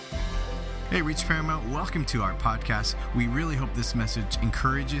Hey, Reach Paramount, welcome to our podcast. We really hope this message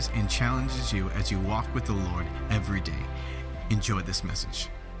encourages and challenges you as you walk with the Lord every day. Enjoy this message.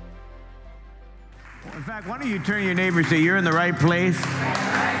 In fact, why don't you turn to your neighbor and say, you're in the right place,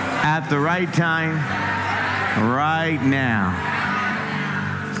 at the right time, right now.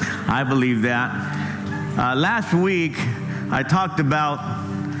 I believe that. Last week, I talked about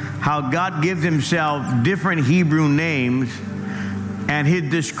how God gives himself different Hebrew names, and his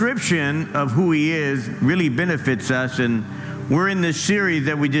description of who he is really benefits us. And we're in this series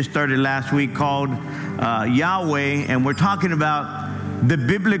that we just started last week called Yahweh, and we're talking about the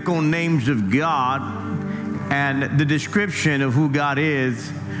biblical names of God and the description of who God is.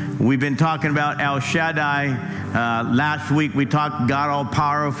 We've been talking about El Shaddai. Last week we talked God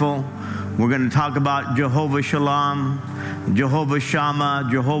All-Powerful. We're going to talk about Jehovah Shalom, Jehovah Shammah,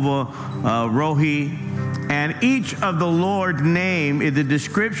 Jehovah Rohi. And each of the Lord's name is a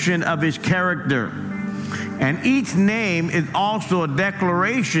description of his character. And each name is also a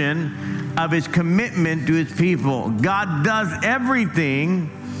declaration of his commitment to his people. God does everything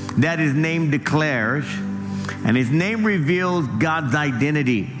that his name declares, and his name reveals God's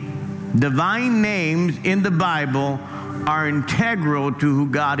identity. Divine names in the Bible are integral to who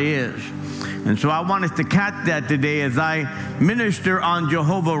God is. And so I want us to catch that today as I minister on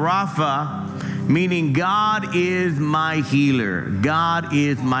Jehovah-Rapha, meaning God is my healer. God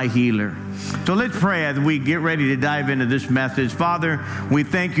is my healer. So let's pray as we get ready to dive into this message. Father, we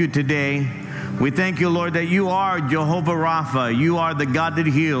thank you today. We thank you, Lord, that you are Jehovah-Rapha. You are the God that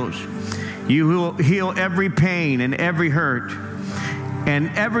heals. You will heal every pain and every hurt and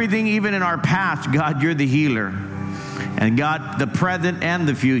everything, even in our past. God, you're the healer. And God, the present and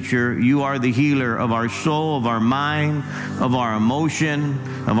the future, you are the healer of our soul, of our mind, of our emotion,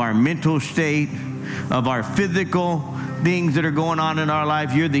 of our mental state, of our physical things that are going on in our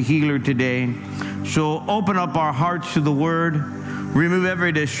life. You're the healer today. So open up our hearts to the word. Remove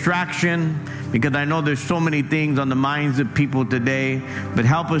every distraction, because I know there's so many things on the minds of people today, but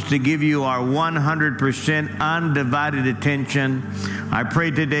help us to give you our 100% undivided attention. I pray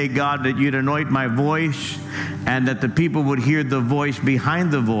today, God, that you'd anoint my voice and that the people would hear the voice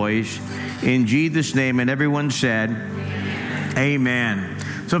behind the voice. In Jesus' name, and everyone said, Amen.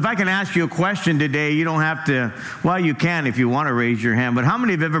 So if I can ask you a question today, you don't have to, well, you can if you want to raise your hand, but how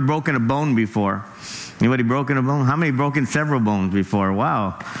many have ever broken a bone before? Anybody broken a bone? How many broken several bones before?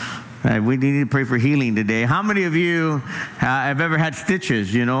 Wow. We need to pray for healing today. How many of you have ever had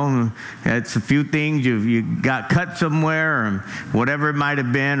stitches? You know, it's a few things. You got cut somewhere, or whatever it might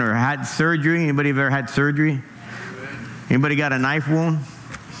have been, or had surgery. Anybody ever had surgery? Anybody got a knife wound?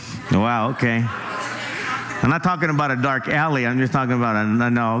 Wow, okay. I'm not talking about a dark alley. I'm just talking about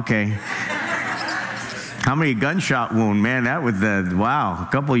okay. How many gunshot wound? Man, that was wow,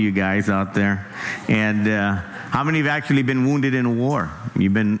 a couple of you guys out there. And how many have actually been wounded in a war?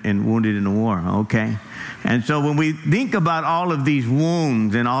 You've been wounded in a war, okay. And so when we think about all of these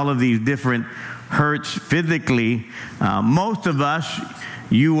wounds and all of these different hurts physically, most of us,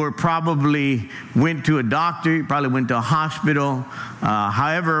 you were probably went to a doctor, you probably went to a hospital.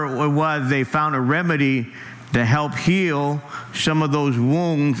 However it was, they found a remedy to help heal some of those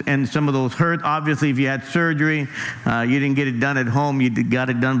wounds and some of those hurts. Obviously, if you had surgery, you didn't get it done at home, you got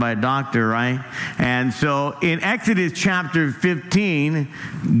it done by a doctor, right? And so in Exodus chapter 15,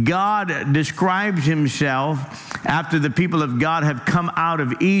 God describes himself after the people of God have come out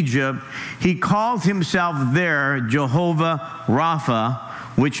of Egypt. He calls himself there Jehovah-Rapha,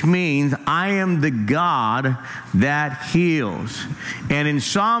 which means I am the God that heals. And in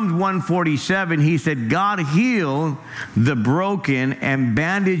Psalms 147, he said, God healed the broken and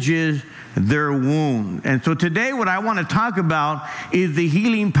bandages their wound. And so today what I want to talk about is the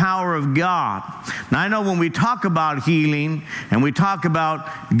healing power of God. Now I know when we talk about healing and we talk about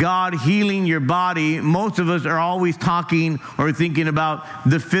God healing your body, most of us are always talking or thinking about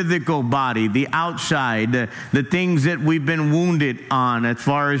the physical body, the outside, the things that we've been wounded on, as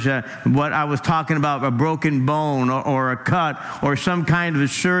far as what I was talking about, a broken bone or a cut or some kind of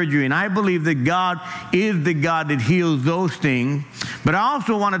surgery. And I believe that God is the God that heals those things. But I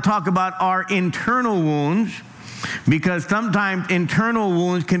also want to talk about our internal wounds, because sometimes internal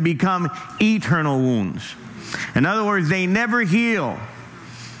wounds can become eternal wounds. In other words, they never heal.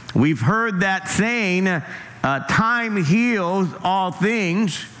 We've heard that saying, time heals all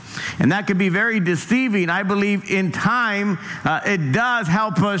things, and that can be very deceiving. I believe in time, it does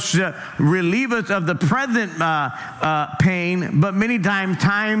help us relieve us of the present pain, but many times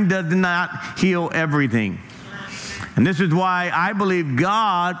time does not heal everything. And this is why I believe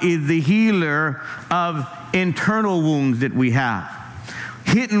God is the healer of internal wounds that we have.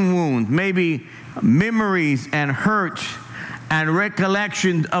 hidden wounds, maybe memories and hurts and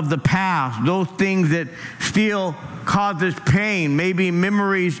recollections of the past, those things that still cause us pain, maybe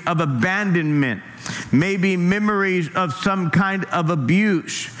memories of abandonment, maybe memories of some kind of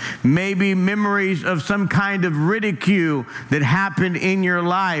abuse, maybe memories of some kind of ridicule that happened in your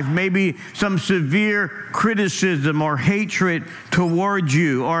life, maybe some severe criticism or hatred towards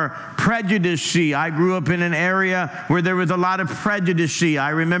you, or prejudice. I grew up in an area where there was a lot of prejudice. I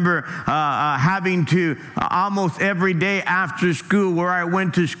remember having to, almost every day after school where I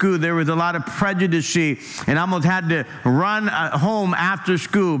went to school, there was a lot of prejudice, and I almost had to run home after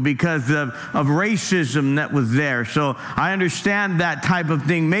school because of racism that was there. So I understand that type of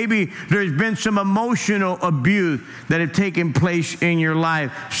thing. Maybe there's been some emotional abuse that have taken place in your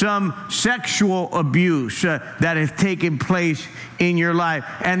life, some sexual abuse that has taken place in your life.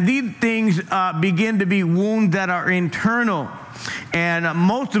 And these things begin to be wounds that are internal. And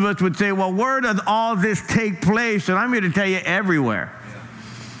most of us would say, well, where does all this take place? And I'm here to tell you, everywhere.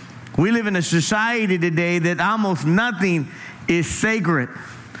 We live in a society today that almost nothing is sacred.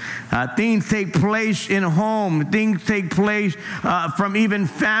 Things take place in home. Things take place from even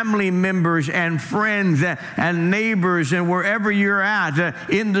family members and friends and neighbors and wherever you're at,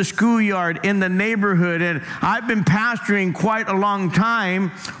 in the schoolyard, in the neighborhood. And I've been pastoring quite a long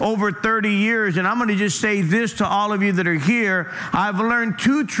time, over 30 years. And I'm going to just say this to all of you that are here. I've learned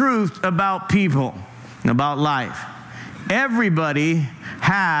two truths about people, about life. Everybody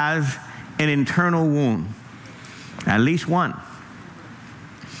has an internal wound, at least one.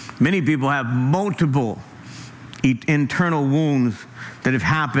 Many people have multiple internal wounds that have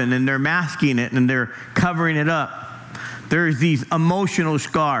happened, and they're masking it and they're covering it up. There's these emotional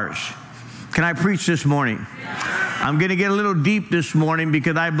scars. Can I preach this morning? I'm going to get a little deep this morning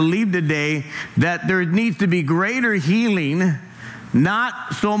because I believe today that there needs to be greater healing,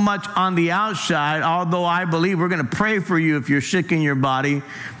 not so much on the outside, although I believe we're going to pray for you if you're sick in your body.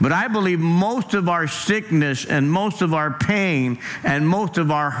 But I believe most of our sickness and most of our pain and most of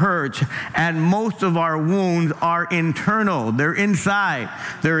our hurts and most of our wounds are internal. They're inside.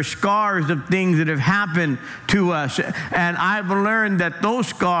 They're scars of things that have happened to us. And I've learned that those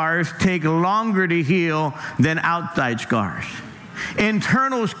scars take longer to heal than outside scars.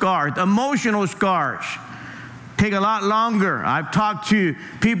 Internal scars, emotional scars, take a lot longer. I've talked to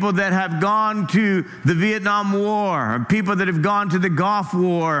people that have gone to the Vietnam War, or people that have gone to the Gulf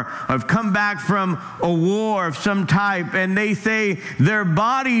War, or have come back from a war of some type, and they say their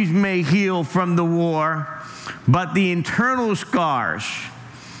bodies may heal from the war, but the internal scars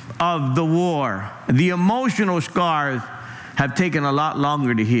of the war, the emotional scars, have taken a lot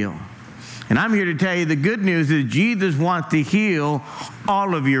longer to heal. And I'm here to tell you the good news is Jesus wants to heal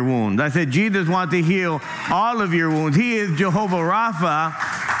all of your wounds. I said Jesus wants to heal all of your wounds. He is Jehovah-Rapha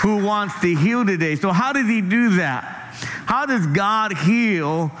who wants to heal today. So how does he do that? How does God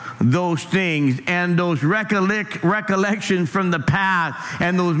heal those things and those recollections from the past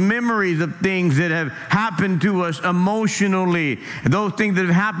and those memories of things that have happened to us emotionally, those things that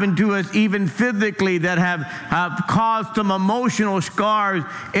have happened to us even physically that have caused some emotional scars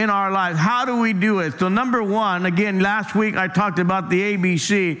in our lives? How do we do it? So number one, again, last week I talked about the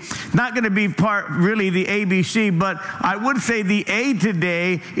ABC. Not going to be part really the ABC, but I would say the A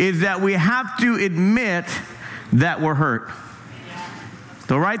today is that we have to admit that we're hurt.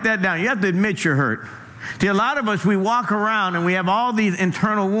 So write that down. You have to admit you're hurt. See, a lot of us, we walk around and we have all these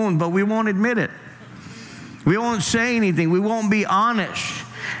internal wounds, but we won't admit it. We won't say anything. We won't be honest.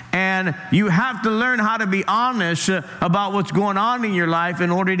 And you have to learn how to be honest about what's going on in your life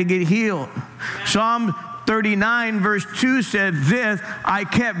in order to get healed. Psalm 39 verse 2 says this, I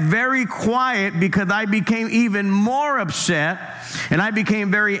kept very quiet because I became even more upset and I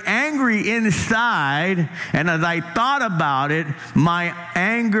became very angry inside, and as I thought about it, my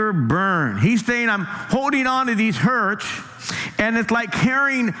anger burned. He's saying I'm holding on to these hurts, and it's like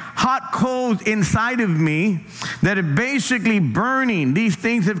carrying hot coals inside of me that are basically burning. These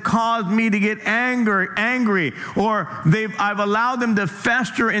things have caused me to get angry, or I've allowed them to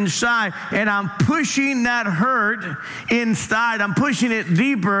fester inside, and I'm pushing that hurt inside. I'm pushing it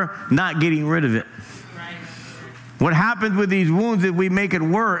deeper, not getting rid of it. Right. What happens with these wounds is we make it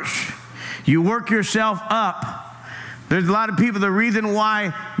worse. You work yourself up. There's a lot of people, the reason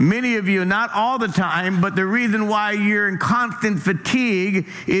why many of you, not all the time, but the reason why you're in constant fatigue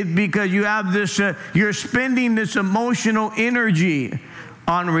is because you have this, you're spending this emotional energy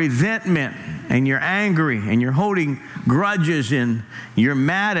on resentment, and you're angry, and you're holding grudges, and you're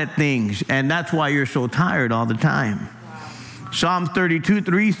mad at things, and that's why you're so tired all the time. Psalm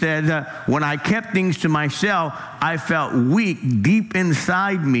 32:3 says, when I kept things to myself, I felt weak deep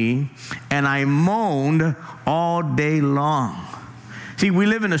inside me, and I moaned all day long. See, we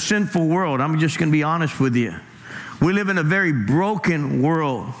live in a sinful world. I'm just going to be honest with you. We live in a very broken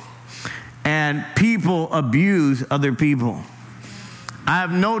world, and people abuse other people. I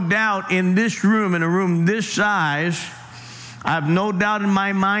have no doubt in this room, in a room this size, I have no doubt in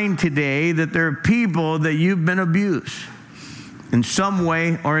my mind today that there are people that you've been abused in some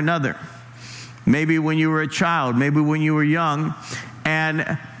way or another. Maybe when you were a child, maybe when you were young. And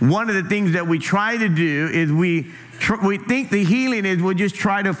one of the things that we try to do is we think the healing is we'll just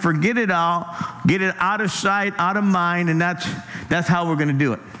try to forget it all, get it out of sight, out of mind, and that's how we're going to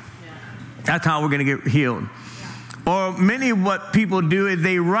do it. That's how we're going to get healed. Or many of what people do is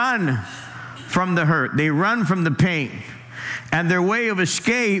they run from the hurt. They run from the pain. And their way of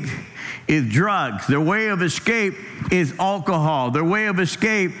escape is drugs. Their way of escape is alcohol. Their way of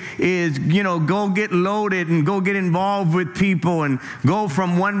escape is, go get loaded and go get involved with people and go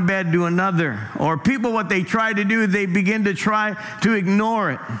from one bed to another. Or people, what they try to do is they begin to try to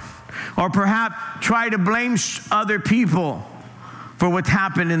ignore it. Or perhaps try to blame other people for what's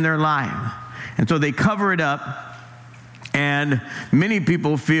happened in their life. And so they cover it up. And many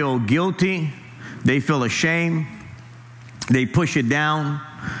people feel guilty. They feel ashamed. They push it down.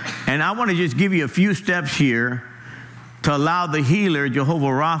 And I want to just give you a few steps here to allow the healer,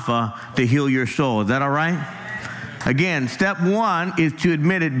 Jehovah-Rapha, to heal your soul. Is that all right? Again, step one is to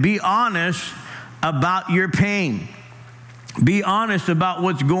admit it. Be honest about your pain. Be honest about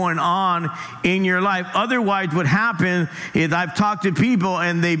what's going on in your life. Otherwise, what happens is I've talked to people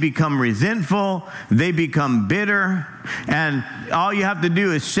and they become resentful, they become bitter, and all you have to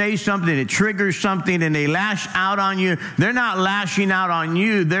do is say something, it triggers something, and they lash out on you. They're not lashing out on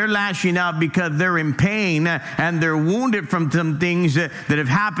you. They're lashing out because they're in pain and they're wounded from some things that have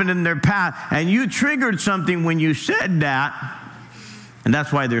happened in their past. And you triggered something when you said that, and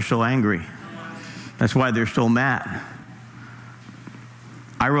that's why they're so angry. That's why they're so mad.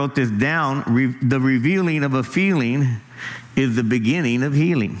 I wrote this down. The revealing of a feeling is the beginning of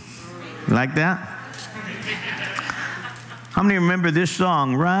healing. You like that? How many remember this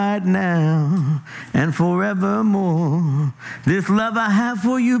song? Right now and forevermore, this love I have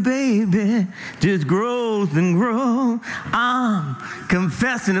for you, baby, just grows and grows. I'm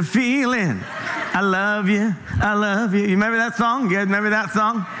confessing a feeling. I love you. I love you. You remember that song? You guys remember that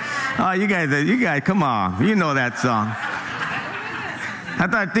song? Oh, you guys, come on. You know that song. I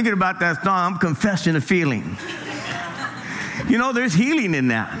thought thinking about that song, I'm confessing a feeling. There's healing in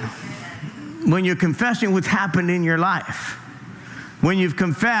that. When you're confessing what's happened in your life. When you've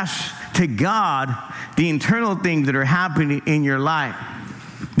confessed to God the internal things that are happening in your life.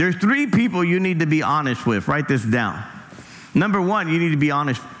 There's 3 people you need to be honest with. Write this down. Number 1, you need to be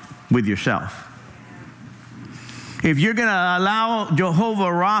honest with yourself. If you're going to allow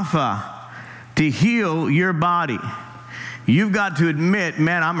Jehovah-Rapha to heal your body, you've got to admit,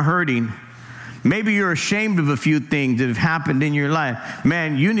 man, I'm hurting. Maybe you're ashamed of a few things that have happened in your life.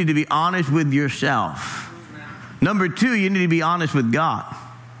 Man, you need to be honest with yourself. Number 2, you need to be honest with God.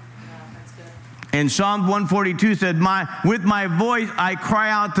 And Psalm 142 said, with my voice I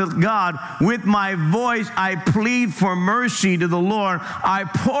cry out to God. With my voice I plead for mercy to the Lord. I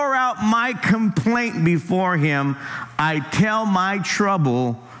pour out my complaint before him. I tell my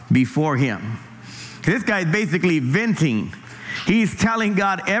trouble before him. This guy's basically venting. He's telling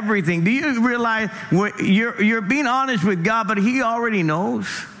God everything. Do you realize you're being honest with God, but he already knows?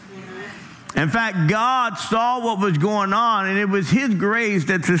 In fact, God saw what was going on, and it was his grace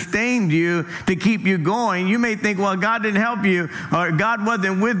that sustained you to keep you going. You may think, well, God didn't help you, or God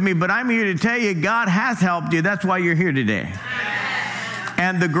wasn't with me, but I'm here to tell you, God has helped you. That's why you're here today.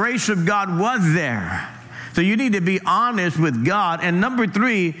 And the grace of God was there. So you need to be honest with God. And number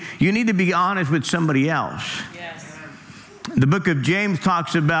 3, you need to be honest with somebody else. Yes. The book of James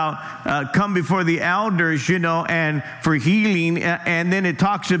talks about come before the elders, and for healing. And then it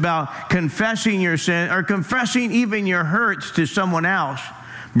talks about confessing your sin or confessing even your hurts to someone else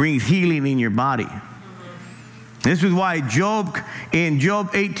brings healing in your body. This is why in Job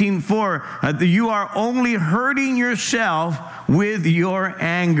 18:4, you are only hurting yourself with your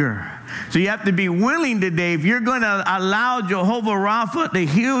anger. So you have to be willing today. If you're going to allow Jehovah-Rapha to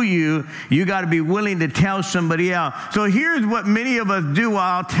heal you, you got to be willing to tell somebody else. So here's what many of us do.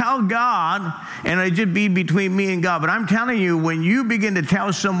 I'll tell God, and it'll just be between me and God. But I'm telling you, when you begin to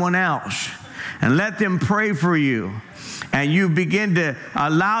tell someone else and let them pray for you, and you begin to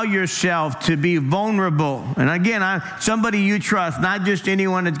allow yourself to be vulnerable. And again, somebody you trust, not just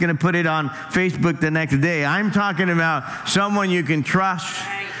anyone that's going to put it on Facebook the next day. I'm talking about someone you can trust,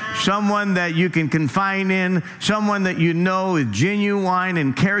 someone that you can confide in, someone that you know is genuine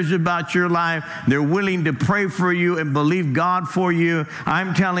and cares about your life. They're willing to pray for you and believe God for you.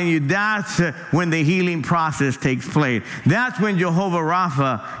 I'm telling you, that's when the healing process takes place. That's when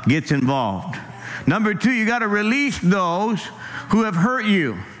Jehovah-Rapha gets involved. Number 2, you got to release those who have hurt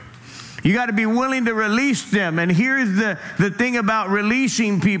you. You got to be willing to release them. And here's the thing about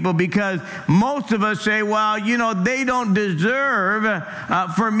releasing people, because most of us say, well, they don't deserve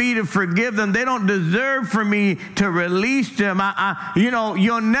for me to forgive them. They don't deserve for me to release them.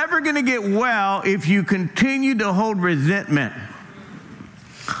 You're never going to get well if you continue to hold resentment.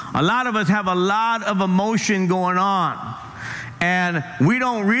 A lot of us have a lot of emotion going on, and we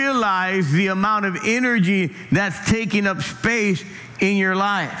don't realize the amount of energy that's taking up space in your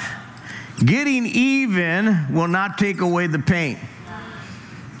life. Getting even will not take away the pain.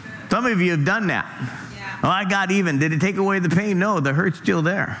 Some of you have done that. Oh, I got even. Did it take away the pain? No, the hurt's still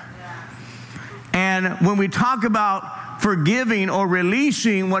there. And when we talk about forgiving or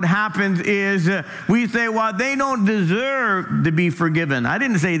releasing, what happens is we say, well, they don't deserve to be forgiven. I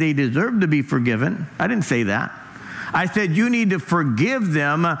didn't say they deserve to be forgiven. I didn't say that. I said you need to forgive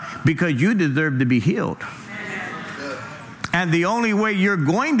them because you deserve to be healed. And the only way you're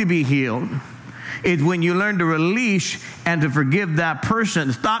going to be healed is when you learn to release and to forgive that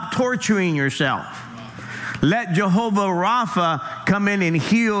person. Stop torturing yourself. Let Jehovah-Rapha come in and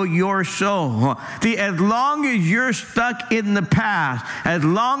heal your soul. See, as long as you're stuck in the past, as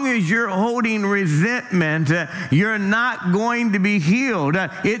long as you're holding resentment, you're not going to be healed.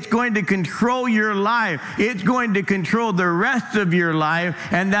 It's going to control your life. It's going to control the rest of your life,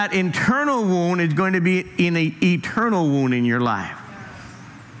 and that internal wound is going to be an eternal wound in your life.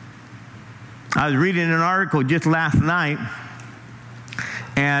 I was reading an article just last night,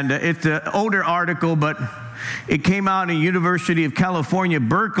 and it's an older article, but it came out in University of California,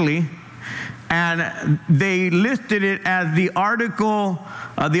 Berkeley, and they listed it as the article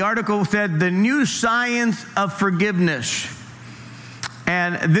said, The New Science of Forgiveness.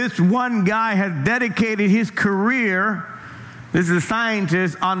 And this one guy has dedicated his career, this is a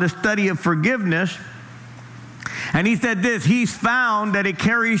scientist, on the study of forgiveness. And he said this, he's found that it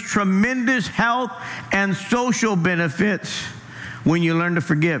carries tremendous health and social benefits when you learn to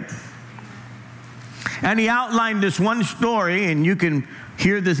forgive. And he outlined this one story, and you can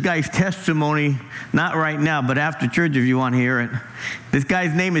hear this guy's testimony, not right now, but after church if you want to hear it. This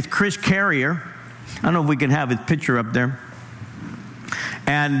guy's name is Chris Carrier. I don't know if we can have his picture up there.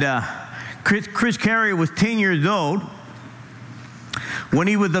 And Chris Carrier was 10 years old when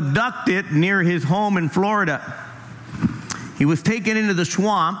he was abducted near his home in Florida. He was taken into the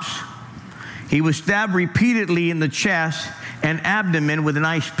swamps. He was stabbed repeatedly in the chest and abdomen with an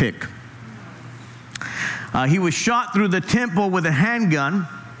ice pick. He was shot through the temple with a handgun,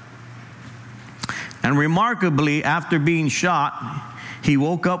 and remarkably, after being shot, he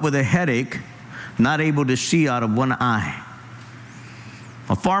woke up with a headache, not able to see out of one eye.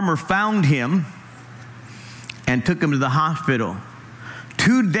 A farmer found him and took him to the hospital.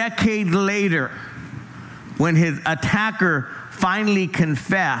 2 decades later, when his attacker finally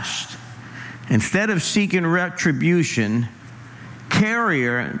confessed, instead of seeking retribution,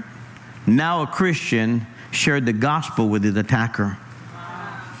 Carrier, now a Christian, shared the gospel with his attacker.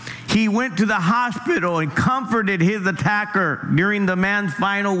 He went to the hospital and comforted his attacker during the man's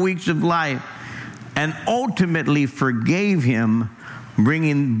final weeks of life and ultimately forgave him,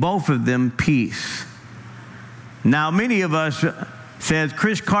 bringing both of them peace. Now, many of us says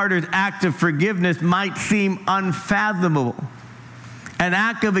Chris Carter's act of forgiveness might seem unfathomable, an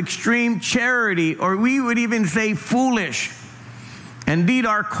act of extreme charity, or we would even say foolish. Indeed,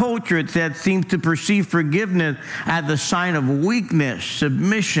 our culture, it said, seems to perceive forgiveness as a sign of weakness,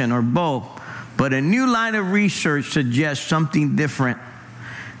 submission, or both. But a new line of research suggests something different.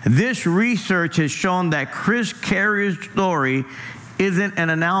 This research has shown that Chris Carrier's story isn't an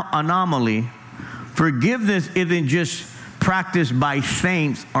anomaly. Forgiveness isn't just practiced by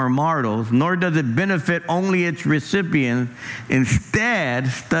saints or mortals, nor does it benefit only its recipients. Instead,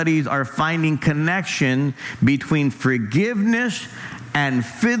 studies are finding connection between forgiveness and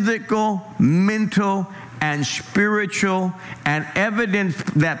physical, mental, and spiritual, and evidence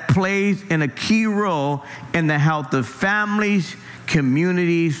that plays in a key role in the health of families,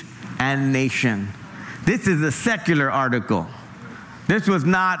 communities, and nation. This is a secular article. This was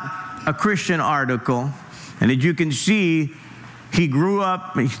not a Christian article. And as you can see, he grew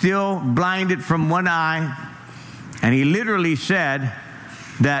up, he's still blinded from one eye, And he literally said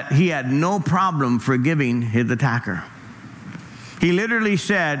that he had no problem forgiving his attacker. He literally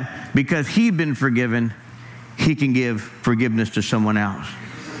said because he'd been forgiven, he can give forgiveness to someone else.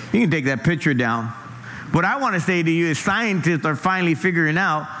 You can take that picture down. What I want to say to you is scientists are finally figuring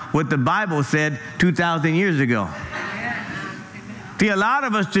out what the Bible said 2,000 years ago. See, a lot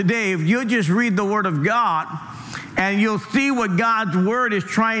of us today, if you'll just read the Word of God and you'll see what God's Word is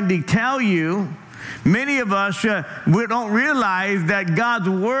trying to tell you, many of us we don't realize that God's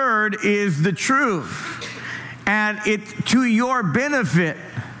Word is the truth. And it's to your benefit.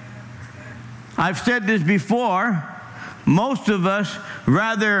 I've said this before. Most of us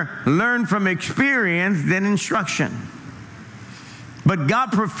rather learn from experience than instruction. But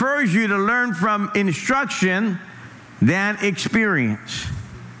God prefers you to learn from instruction than experience.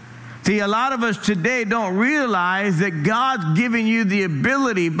 See, a lot of us today don't realize that God's giving you the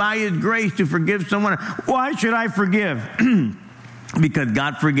ability by His grace to forgive someone. Why should I forgive? Because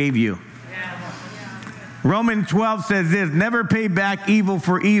God forgave you. Romans 12 says this, never pay back evil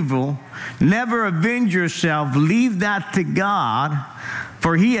for evil. Never avenge yourself. Leave that to God.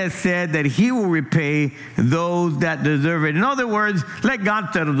 For He has said that He will repay those that deserve it. In other words, let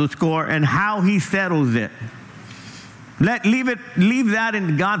God settle the score and how He settles it. Leave that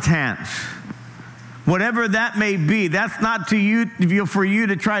in God's hands. Whatever that may be, that's not to you for you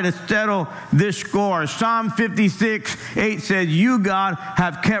to try to settle this score. Psalm 56:8 says, you, God,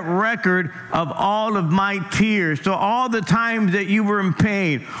 have kept record of all of my tears. So all the times that you were in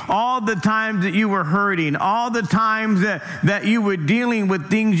pain, all the times that you were hurting, all the times that you were dealing with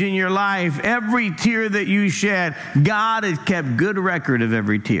things in your life, every tear that you shed, God has kept good record of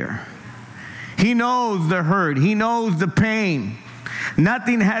every tear. He knows the hurt. He knows the pain.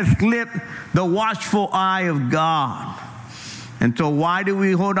 Nothing has slipped the watchful eye of God. And so why do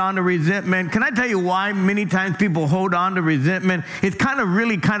we hold on to resentment? Can I tell you why many times people hold on to resentment? It's kind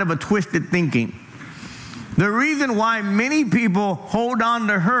of a twisted thinking. The reason why many people hold on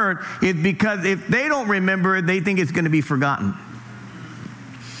to hurt is because if they don't remember it, they think it's going to be forgotten.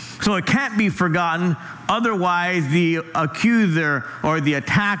 So it can't be forgotten. Otherwise, the accuser or the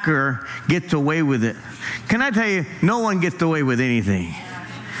attacker gets away with it. Can I tell you, no one gets away with anything.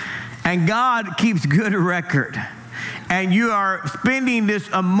 And God keeps good record. And you are spending this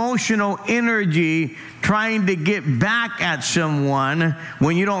emotional energy trying to get back at someone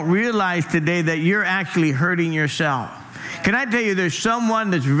when you don't realize today that you're actually hurting yourself. Can I tell you, there's someone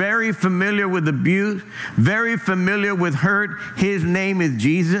that's very familiar with abuse, very familiar with hurt. His name is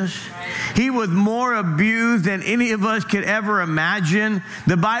Jesus. He was more abused than any of us could ever imagine.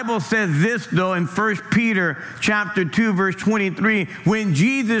 The Bible says this, though, in 1 Peter chapter 2, verse 23. When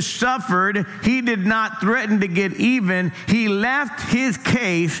Jesus suffered, He did not threaten to get even. He left His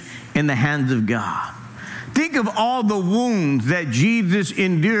case in the hands of God. Think of all the wounds that Jesus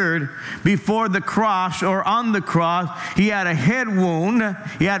endured before the cross or on the cross. He had a head wound.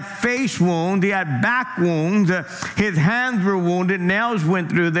 He had face wounds. He had back wounds. His hands were wounded. Nails went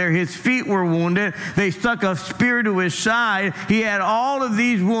through there. His feet were wounded. They stuck a spear to his side. He had all of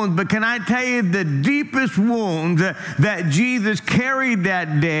these wounds. But can I tell you, the deepest wounds that Jesus carried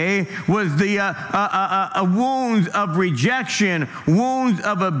that day was the wounds of rejection, wounds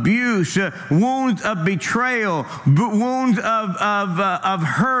of abuse, wounds of betrayal, wounds of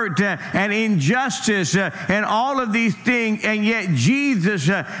hurt and injustice and all of these things. And yet Jesus,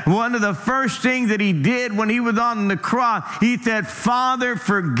 one of the first things that He did when He was on the cross, He said, Father,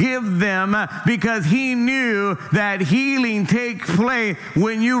 forgive them, because He knew that healing takes place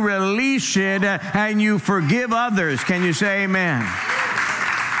when you release it and you forgive others. Can you say amen?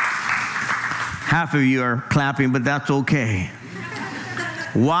 Half of you are clapping, but that's okay.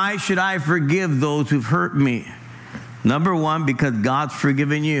 Why should I forgive those who've hurt me? Number one, because God's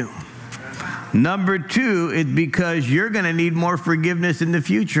forgiven you. Number two, it's because you're going to need more forgiveness in the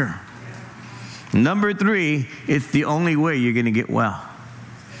future. Number three, it's the only way you're going to get well.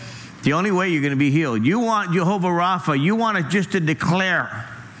 The only way you're going to be healed. You want Jehovah-Rapha. You want it just to declare.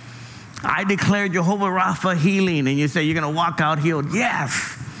 I declare Jehovah-Rapha healing. And you say you're going to walk out healed.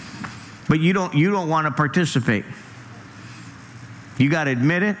 Yes. But you don't want to participate. You got to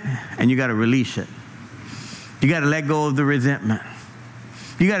admit it, and you got to release it. You got to let go of the resentment.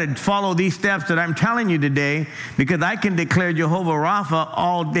 You got to follow these steps that I'm telling you today, because I can declare Jehovah-Rapha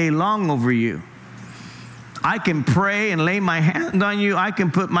all day long over you. I can pray and lay my hand on you. I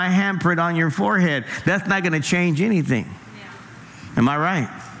can put my handprint on your forehead. That's not going to change anything. Yeah. Am I right?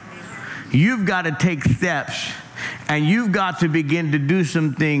 You've got to take steps, and you've got to begin to do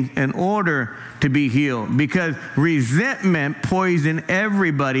some things in order to be healed, because resentment poisons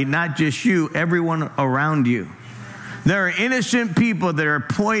everybody, not just you, everyone around you. there are innocent people that are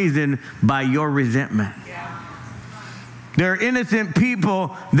poisoned by your resentment. There are innocent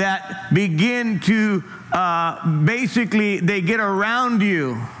people that begin to, basically, they get around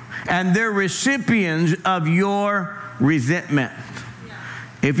you, and they're recipients of your resentment.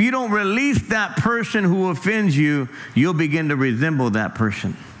 If you don't release that person who offends you, you'll begin to resemble that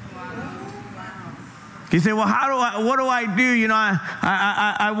person. You say, well, what do I do? You know,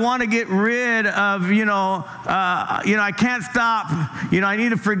 I want to get rid of, I can't stop. You know, I need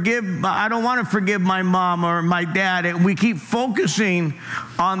to forgive. I don't want to forgive my mom or my dad. And we keep focusing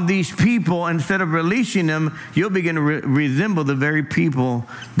on these people instead of releasing them. You'll begin to resemble the very people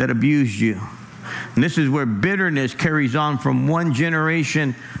that abused you. And this is where bitterness carries on from one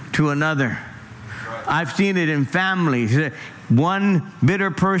generation to another. I've seen it in families. One bitter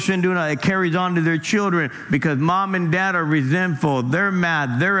person doing it carries on to their children because mom and dad are resentful. They're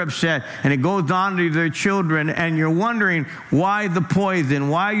mad. They're upset. And it goes on to their children. And you're wondering why the poison,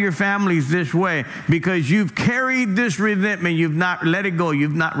 why your family's this way. Because you've carried this resentment. You've not let it go.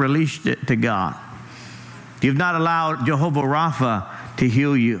 You've not released it to God. You've not allowed Jehovah-Rapha to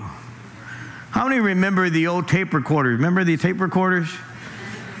heal you. How many remember the old tape recorders? Remember the tape recorders?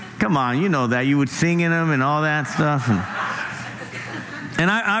 Come on, you know that. You would sing in them and all that stuff. And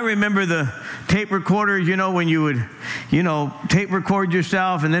I remember the tape recorders, you know, when you would, tape record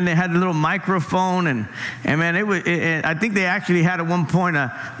yourself, and then they had a little microphone, and man, I think they actually had at one point,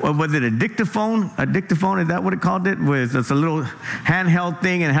 was it a dictaphone? A dictaphone, is that what it called it? It's a little handheld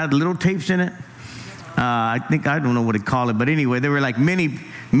thing, and it had little tapes in it. I don't know what it called it, but anyway, they were like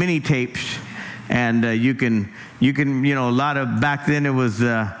mini tapes, and you can, a lot of, back then it was,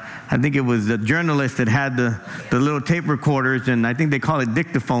 I think it was the journalist that had the little tape recorders, and I think they call it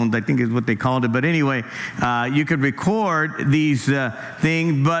dictaphones, I think is what they called it. But anyway, you could record these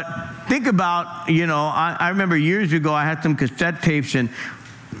things. But think about, I remember years ago I had some cassette tapes, and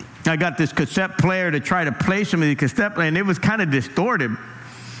I got this cassette player to try to play some of the cassette player, and it was kind of distorted.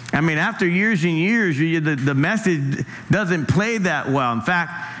 I mean, after years and years, the message doesn't play that well. In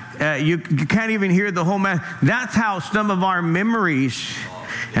fact, you can't even hear the whole message. That's how some of our memories,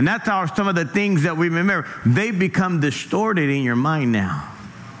 and that's how some of the things that we remember, they become distorted in your mind now.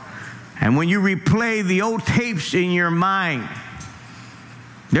 And when you replay the old tapes in your mind,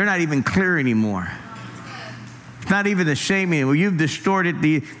 they're not even clear anymore. It's not even the same anymore. You've distorted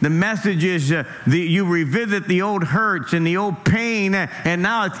the messages. You revisit the old hurts and the old pain, and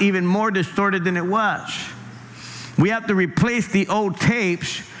now it's even more distorted than it was. We have to replace the old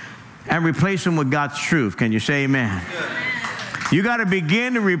tapes and replace them with God's truth. Can you say amen? You got to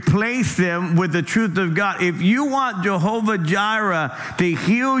begin to replace them with the truth of God. If you want Jehovah-Jireh to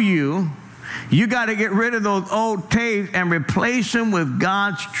heal you, you got to get rid of those old tapes and replace them with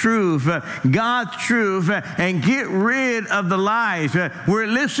God's truth. God's truth, and get rid of the lies. We're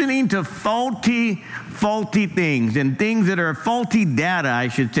listening to faulty things, and things that are faulty data, I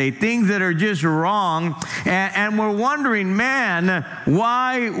should say, things that are just wrong. And we're wondering, man,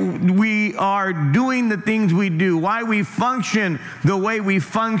 why we are doing the things we do, why we function the way we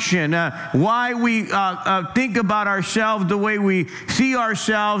function, why we think about ourselves the way we see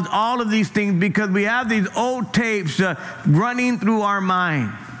ourselves, all of these things, because we have these old tapes running through our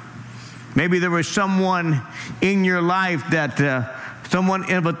mind. Maybe there was someone in your life that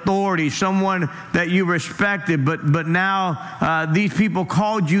someone of authority, someone that you respected, but now these people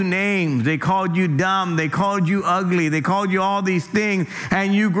called you names. They called you dumb. They called you ugly. They called you all these things,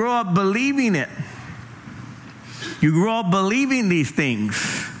 and you grow up believing it. You grow up believing these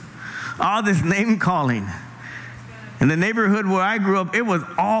things, all this name calling. In the neighborhood where I grew up, it was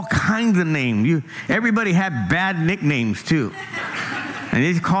all kinds of names. Everybody had bad nicknames too. And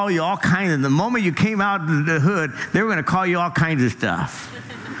they call you all kinds of. The moment you came out of the hood, they were going to call you all kinds of stuff.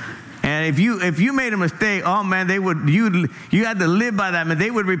 And if you made a mistake, oh man, you had to live by that. Man,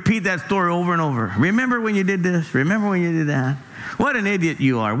 they would repeat that story over and over. Remember when you did this? Remember when you did that? What an idiot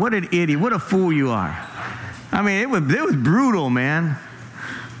you are! What an idiot! What a fool you are! I mean, it was brutal, man.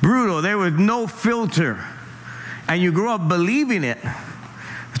 Brutal. There was no filter, and you grew up believing it.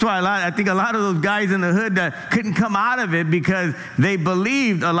 That's why I think a lot of those guys in the hood that couldn't come out of it because they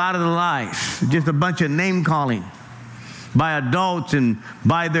believed a lot of the lies. Just a bunch of name calling by adults and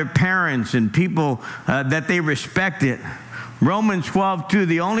by their parents and people that they respected. Romans 12:2,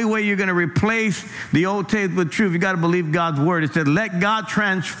 the only way you're going to replace the old tape with truth, you got to believe God's word. It said, let God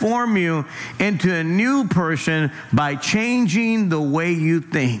transform you into a new person by changing the way you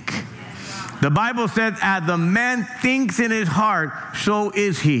think. The Bible says, as the man thinks in his heart, so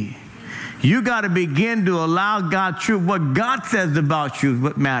is he. You got to begin to allow God's truth. What God says about you is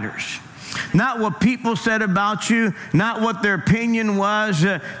what matters. not what people said about you, not what their opinion was.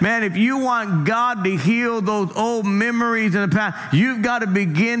 Man, if you want God to heal those old memories in the past, you've got to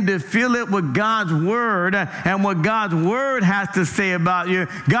begin to fill it with God's word and what God's word has to say about you.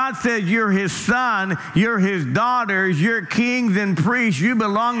 God says you're his son, you're his daughters, you're kings and priests, you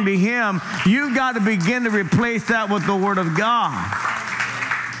belong to him. You've got to begin to replace that with the word of God.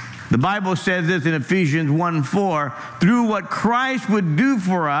 The Bible says this in Ephesians 1:4, through what Christ would do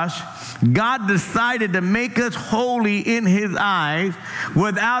for us, God decided to make us holy in his eyes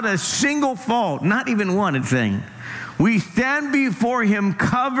without a single fault, not even one, it's saying. We stand before him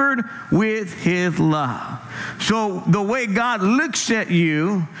covered with his love. So the way God looks at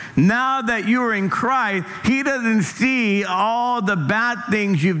you, now that you're in Christ, he doesn't see all the bad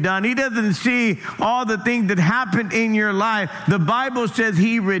things you've done. He doesn't see all the things that happened in your life. The Bible says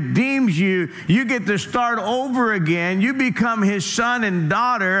he redeems you. You get to start over again. You become his son and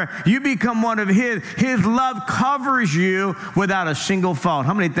daughter. You become one of his. His love covers you without a single fault.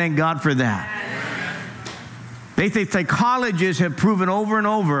 How many thank God for that? They say psychologists have proven over and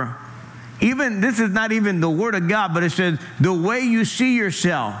over, even this is not even the word of God, but it says the way you see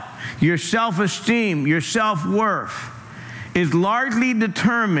yourself, your self-esteem, your self-worth is largely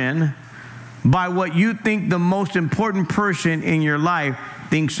determined by what you think the most important person in your life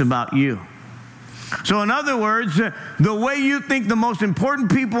thinks about you. So in other words, the way you think the most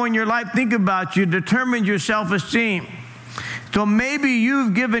important people in your life think about you determines your self-esteem. So maybe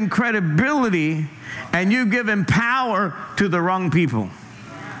you've given credibility and you've given power to the wrong people.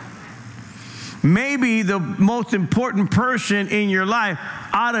 Maybe the most important person in your life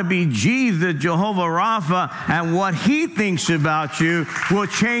ought to be Jesus, Jehovah-Rapha, and what he thinks about you will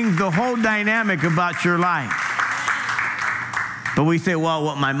change the whole dynamic about your life. But we say, well,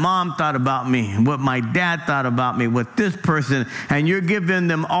 what my mom thought about me, what my dad thought about me, what this person, and you're giving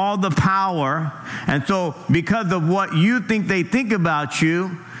them all the power. And so because of what you think they think about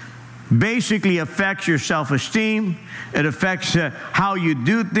you, basically affects your self-esteem. It affects how you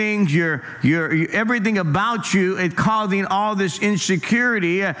do things. Your everything about you is causing all this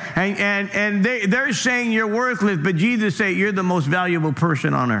insecurity. And they're saying you're worthless, but Jesus said you're the most valuable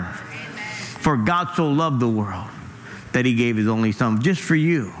person on earth. Amen. For God so loved the world that he gave his only son just for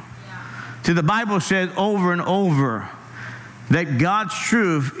you. Yeah. So the Bible says over and over that God's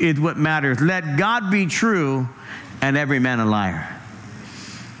truth is what matters. Let God be true and every man a liar.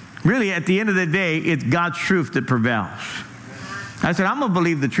 Really, at the end of the day, it's God's truth that prevails. I said, I'm going to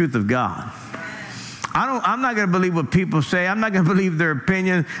believe the truth of God. I'm not going to believe what people say. I'm not going to believe their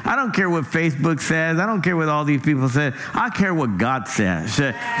opinions. I don't care what Facebook says. I don't care what all these people say. I care what God says.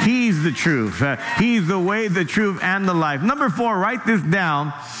 He's the truth. He's the way, the truth, and the life. Number 4, write this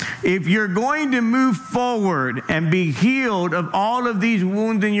down. If you're going to move forward and be healed of all of these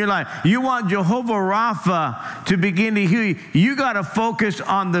wounds in your life, you want Jehovah-Rapha to begin to heal you. You got to focus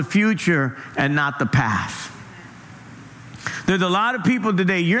on the future and not the past. There's a lot of people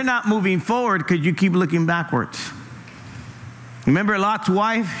today, you're not moving forward because you keep looking backwards. Remember Lot's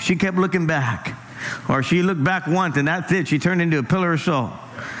wife? She kept looking back. Or she looked back once and that's it. She turned into a pillar of salt.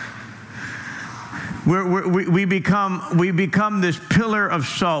 We become this pillar of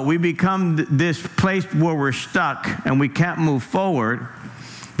salt. We become this place where we're stuck and we can't move forward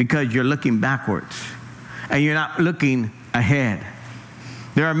because you're looking backwards and you're not looking ahead.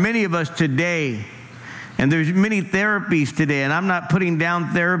 There are many of us today, and there's many therapies today, and I'm not putting down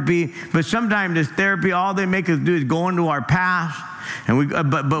therapy, but sometimes this therapy, all they make us do is go into our past, and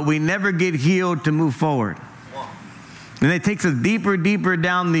but we never get healed to move forward. And it takes us deeper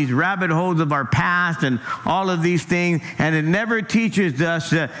down these rabbit holes of our past and all of these things, and it never teaches us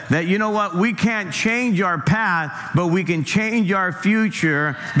that, you know what, we can't change our past, but we can change our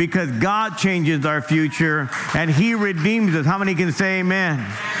future because God changes our future, and he redeems us. How many can say amen?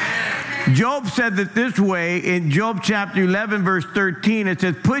 Job said it this way in Job chapter 11, verse 13. It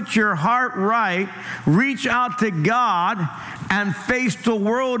says, put your heart right, reach out to God, and face the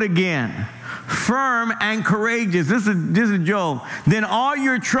world again. Firm and courageous. This is Job. Then all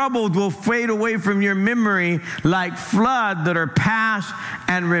your troubles will fade away from your memory like floods that are past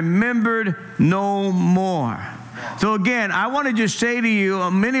and remembered no more. So again, I want to just say to you,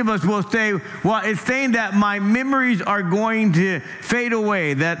 many of us will say, well, it's saying that my memories are going to fade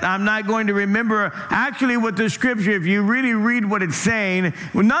away, that I'm not going to remember. Actually, with the scripture, if you really read what it's saying,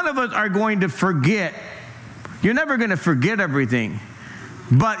 none of us are going to forget. You're never going to forget everything,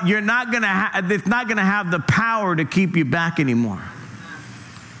 but you're not going to it's not going to have the power to keep you back anymore.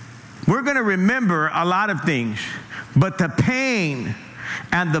 We're going to remember a lot of things, but the pain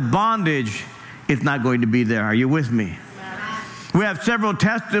and the bondage, it's not going to be there. Are you with me? We have several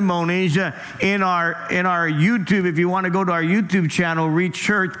testimonies in our YouTube. If you want to go to our YouTube channel, Reach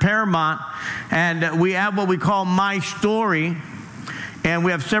Church Paramount, and we have what we call My Story, and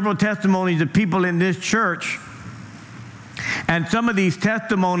we have several testimonies of people in this church. And some of these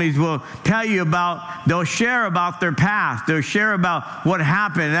testimonies will tell you they'll share about their past. They'll share about what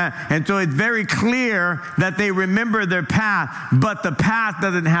happened. And so it's very clear that they remember their past, but the past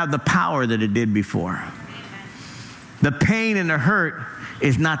doesn't have the power that it did before. The pain and the hurt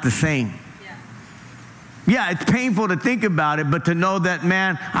is not the same. Yeah, it's painful to think about it, but to know that,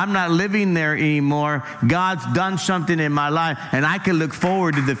 man, I'm not living there anymore. God's done something in my life, and I can look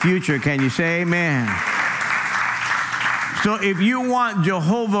forward to the future. Can you say amen? So if you want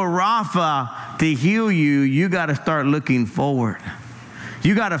Jehovah-Rapha to heal you, you got to start looking forward.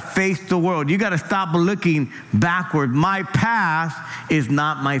 You got to face the world. You got to stop looking backward. My past is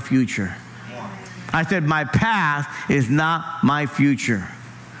not my future. I said, my past is not my future.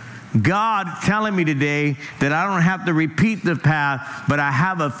 God telling me today that I don't have to repeat the past, but I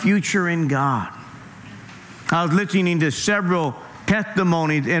have a future in God. I was listening to several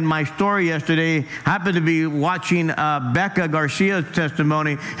testimonies in my story yesterday. I happened to be watching Becca Garcia's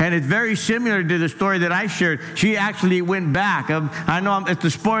testimony, and it's very similar to the story that I shared. She actually went back. I know it's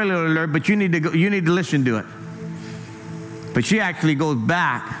a spoiler alert, but you need to listen to it. But she actually goes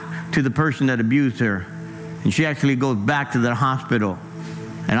back to the person that abused her, and she actually goes back to the hospital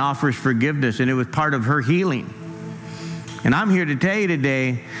and offers forgiveness, and it was part of her healing. And I'm here to tell you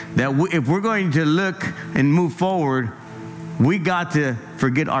today that if we're going to look and move forward, we got to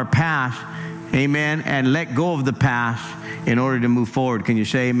forget our past, amen, and let go of the past in order to move forward. Can you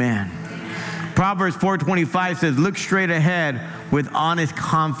say amen? Proverbs 4:25 says, look straight ahead with honest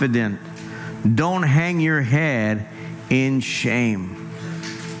confidence. Don't hang your head in shame.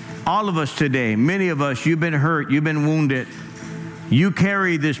 All of us today, many of us, you've been hurt, you've been wounded. You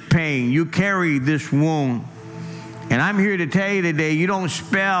carry this pain, you carry this wound. And I'm here to tell you today, you don't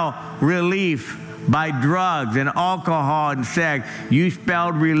spell relief by drugs and alcohol and sex. You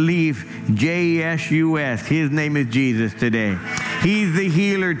spelled relief, J-E-S-U-S. His name is Jesus today. He's the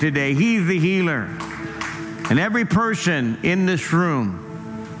healer today. He's the healer. And every person in this room,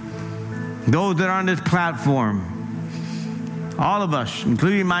 those that are on this platform, all of us,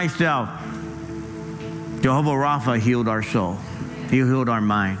 including myself, Jehovah-Rapha healed our soul. He healed our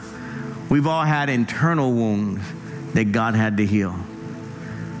mind. We've all had internal wounds that God had to heal.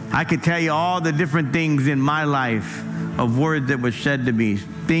 I could tell you all the different things in my life of words that were said to me,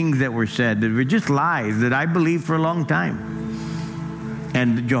 things that were said that were just lies that I believed for a long time.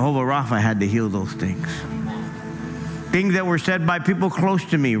 And Jehovah-Rapha had to heal those things. Things that were said by people close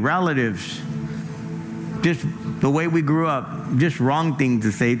to me, relatives, just the way we grew up, just wrong things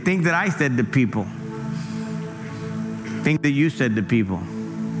to say, things that I said to people, things that you said to people.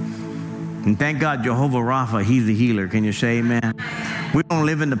 And thank God, Jehovah-Rapha, he's the healer. Can you say amen? We don't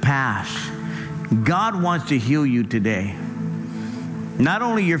live in the past. God wants to heal you today. Not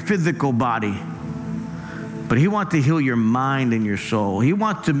only your physical body, but he wants to heal your mind and your soul. He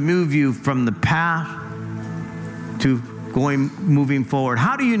wants to move you from the past to moving forward.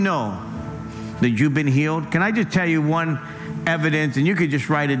 How do you know that you've been healed? Can I just tell you one evidence, and you could just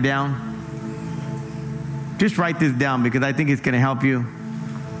write it down? Just write this down because I think it's going to help you.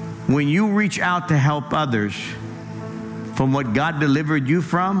 When you reach out to help others from what God delivered you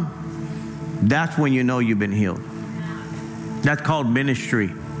from, that's when you know you've been healed. That's called ministry.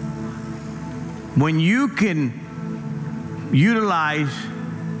 When you can utilize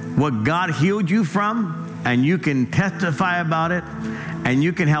what God healed you from, and you can testify about it, and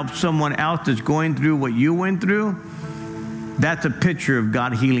you can help someone else that's going through what you went through, that's a picture of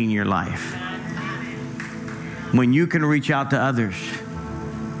God healing your life. When you can reach out to others.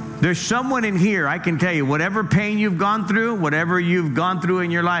 There's someone in here, I can tell you, whatever pain you've gone through, whatever you've gone through in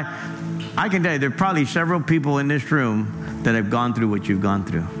your life, I can tell you, there are probably several people in this room that have gone through what you've gone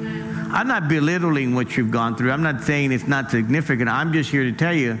through. I'm not belittling what you've gone through. I'm not saying it's not significant. I'm just here to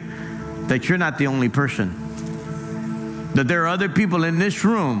tell you that you're not the only person. That there are other people in this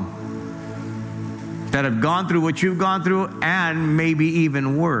room that have gone through what you've gone through, and maybe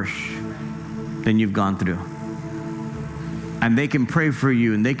even worse than you've gone through. And they can pray for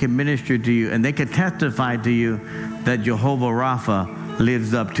you, and they can minister to you, and they can testify to you that Jehovah-Rapha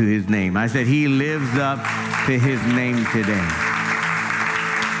lives up to his name. I said he lives up to his name today.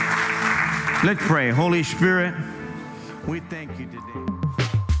 Let's pray. Holy Spirit, we thank you today.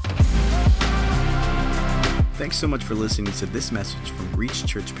 Thanks so much for listening to this message from Reach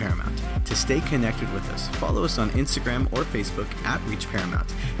Church Paramount. To stay connected with us, follow us on Instagram or Facebook at Reach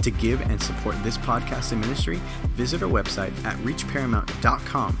Paramount. To give and support this podcast and ministry, visit our website at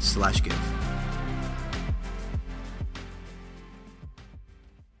reachparamount.com/give.